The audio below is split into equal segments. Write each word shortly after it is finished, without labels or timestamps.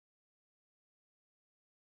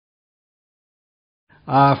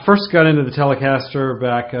First got into the Telecaster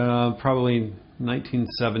back probably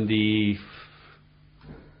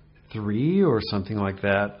 1973 or something like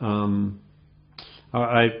that.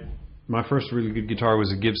 My first really good guitar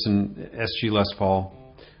was a Gibson SG Les Paul,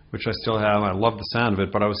 which I still have. I love the sound of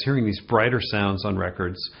it, but I was hearing these brighter sounds on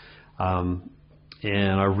records, and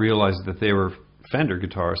I realized that they were Fender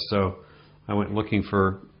guitars. So I went looking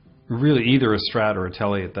for really either a Strat or a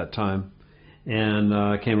Tele at that time, and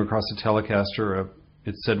I came across a Telecaster.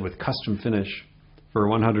 It said with custom finish for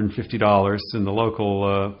 $150 in the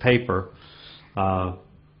local paper, and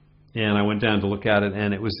I went down to look at it,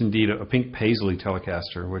 and it was indeed a pink paisley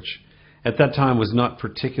Telecaster, which at that time was not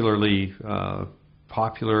particularly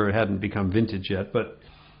popular. It hadn't become vintage yet, but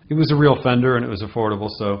it was a real Fender and it was affordable,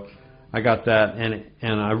 so I got that,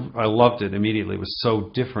 and I loved it immediately. It was so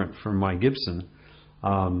different from my Gibson,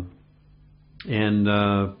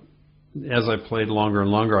 as I played longer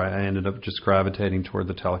and longer, I ended up just gravitating toward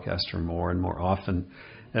the Telecaster more and more often.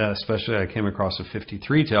 Especially I came across a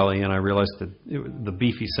 53 Tele, and I realized that the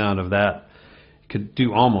beefy sound of that could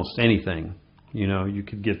do almost anything. You know, you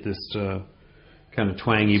could get this kind of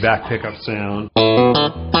twangy back pickup sound.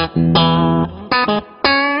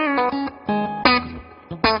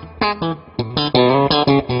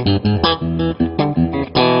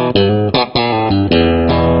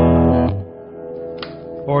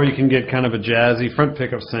 Or you can get kind of a jazzy front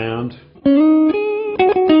pickup sound.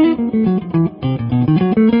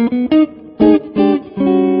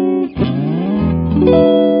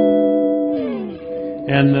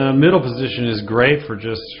 And the middle position is great for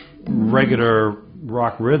just regular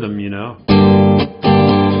rock rhythm, you know.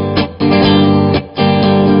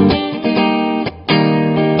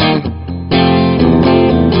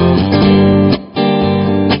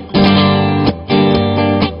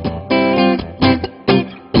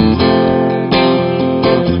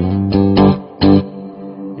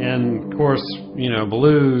 And of course, you know,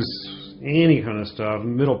 blues, any kind of stuff,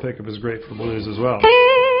 middle pickup is great for blues as well.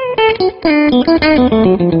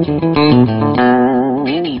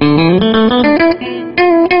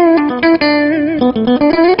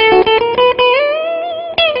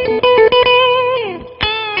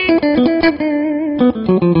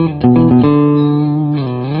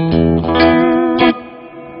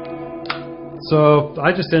 So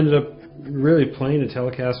I just ended up really playing a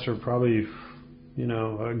Telecaster probably, you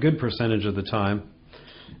know, a good percentage of the time,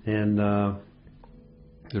 and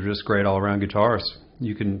they're just great all-around guitars.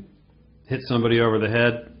 You can hit somebody over the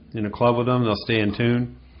head in a club with them, they'll stay in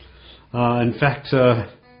tune. In fact,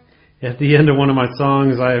 at the end of one of my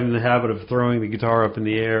songs, I am in the habit of throwing the guitar up in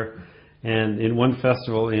the air, and in one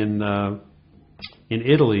festival in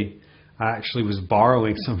Italy, I actually was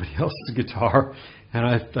borrowing somebody else's guitar, and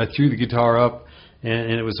I threw the guitar up,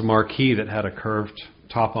 and it was a marquee that had a curved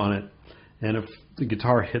top on it, and if the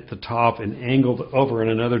guitar hit the top and angled over in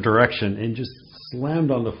another direction and just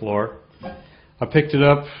slammed on the floor. I picked it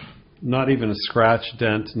up, not even a scratch,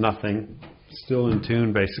 dent, nothing, still in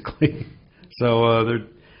tune basically. So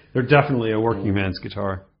they're definitely a working man's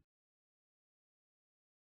guitar.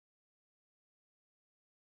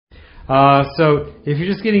 So if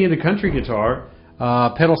you're just getting into country guitar,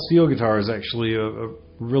 pedal steel guitar is actually a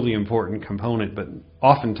really important component, but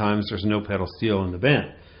oftentimes there's no pedal steel in the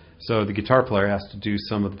band. So the guitar player has to do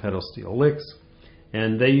some of the pedal steel licks,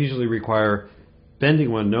 and they usually require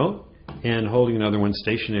bending one note and holding another one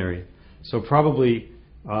stationary. So probably,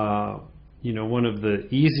 you know, one of the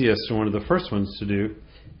easiest or one of the first ones to do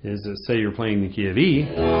is that, say you're playing the key of E,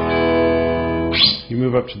 you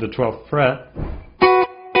move up to the 12th fret,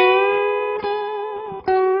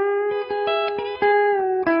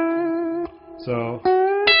 so,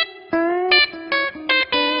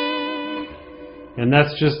 and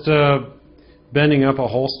that's just bending up a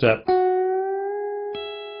whole step.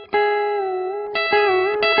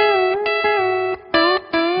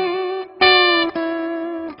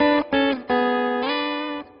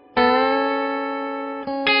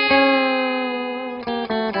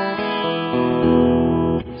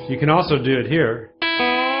 You can also do it here.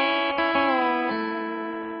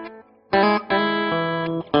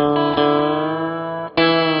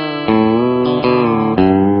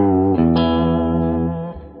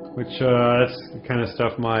 Which that's the kind of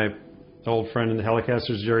stuff my old friend in the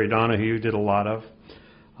Helicasters, Jerry Donahue, did a lot of.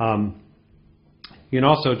 You can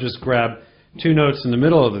also just grab two notes in the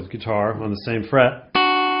middle of the guitar on the same fret.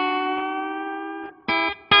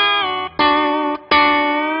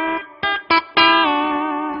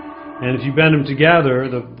 And if you bend them together,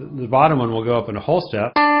 the bottom one will go up in a whole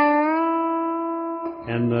step,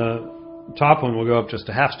 and the top one will go up just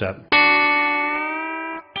a half step.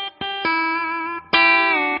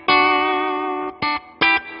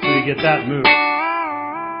 you get that move.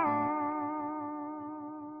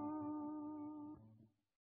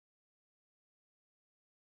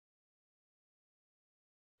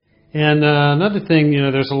 And another thing,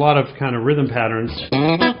 there's a lot of kind of rhythm patterns.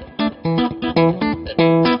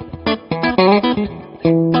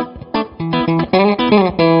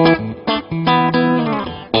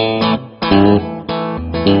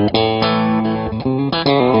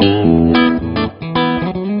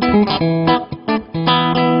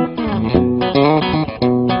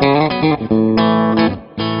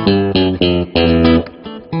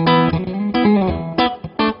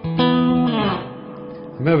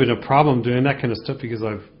 I'm having a problem doing that kind of stuff because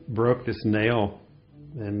I've broke this nail,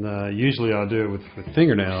 and usually I'll do it with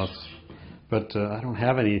fingernails, but I don't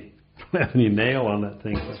have any nail on that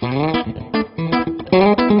thing.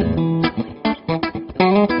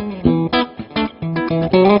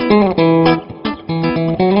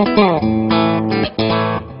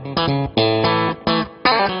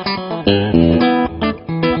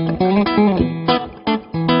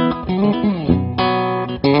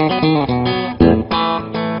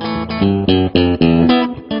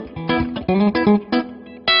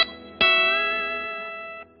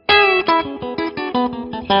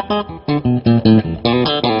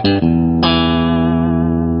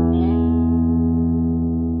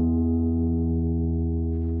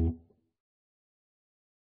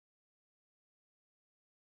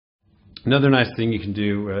 Another nice thing you can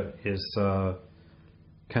do is kind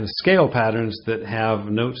of scale patterns that have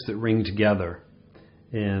notes that ring together.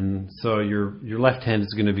 And so your left hand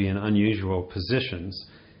is going to be in unusual positions.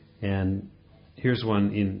 And here's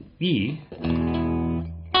one in E.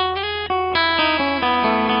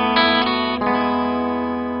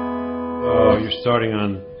 So you're starting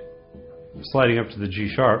on, sliding up to the G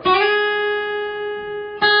sharp,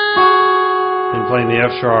 and playing the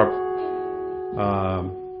F sharp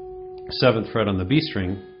 7th fret on the B string,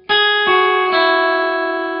 and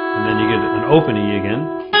then you get an open E again,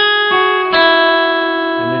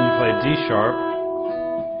 and then you play D sharp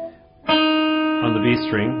on the B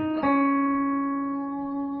string,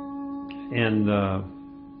 and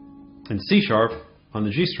C sharp on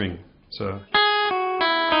the G string. So,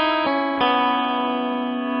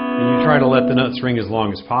 and you try to let the notes ring as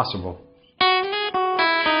long as possible.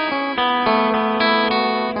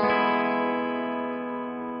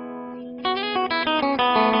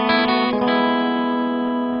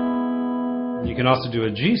 You can also do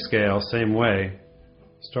a G scale, same way.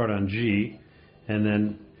 Start on G, and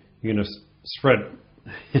then you're going to spread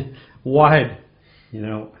wide,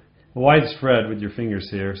 wide spread with your fingers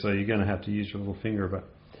here. So you're going to have to use your little finger, but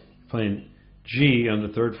playing G on the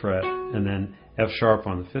 3rd fret, and then F sharp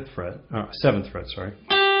on the 5th fret, 7th fret, sorry.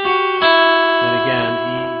 Then again, E,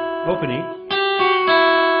 open E,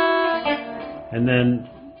 and then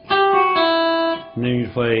you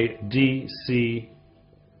play D, C.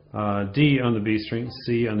 D on the B string,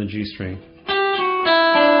 C on the G string.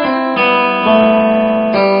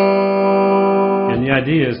 And the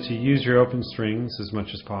idea is to use your open strings as much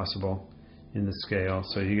as possible in the scale,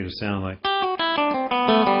 so you get a sound like.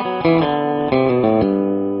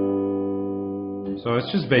 So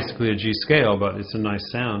it's just basically a G scale, but it's a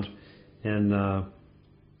nice sound. And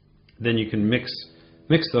then you can mix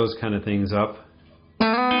those kind of things up.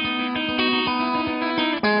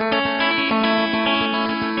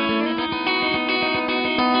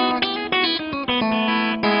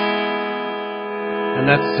 And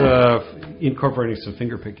that's incorporating some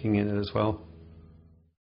finger picking in it as well.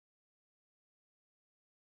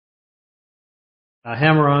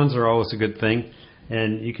 Hammer-ons are always a good thing,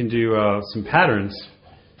 and you can do some patterns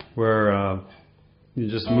where you're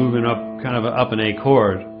just moving up, kind of up an A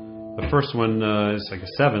chord. The first one is like a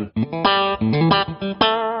 7.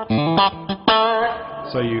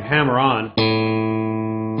 So you hammer on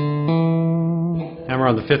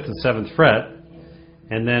the 5th and 7th fret,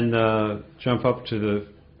 and then jump up to the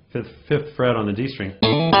 5th fret on the D string.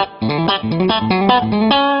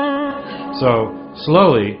 So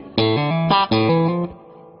slowly.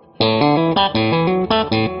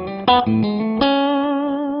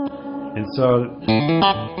 And so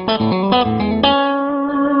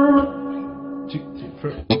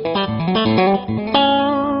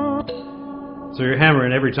you're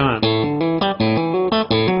hammering every time.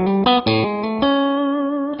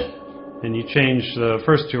 And you change the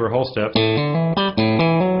first 2 are whole steps. And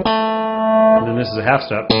then this is a half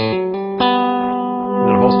step. And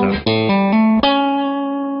then a whole step.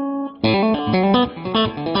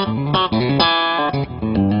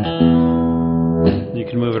 You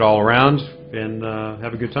can move it all around and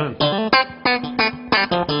have a good time.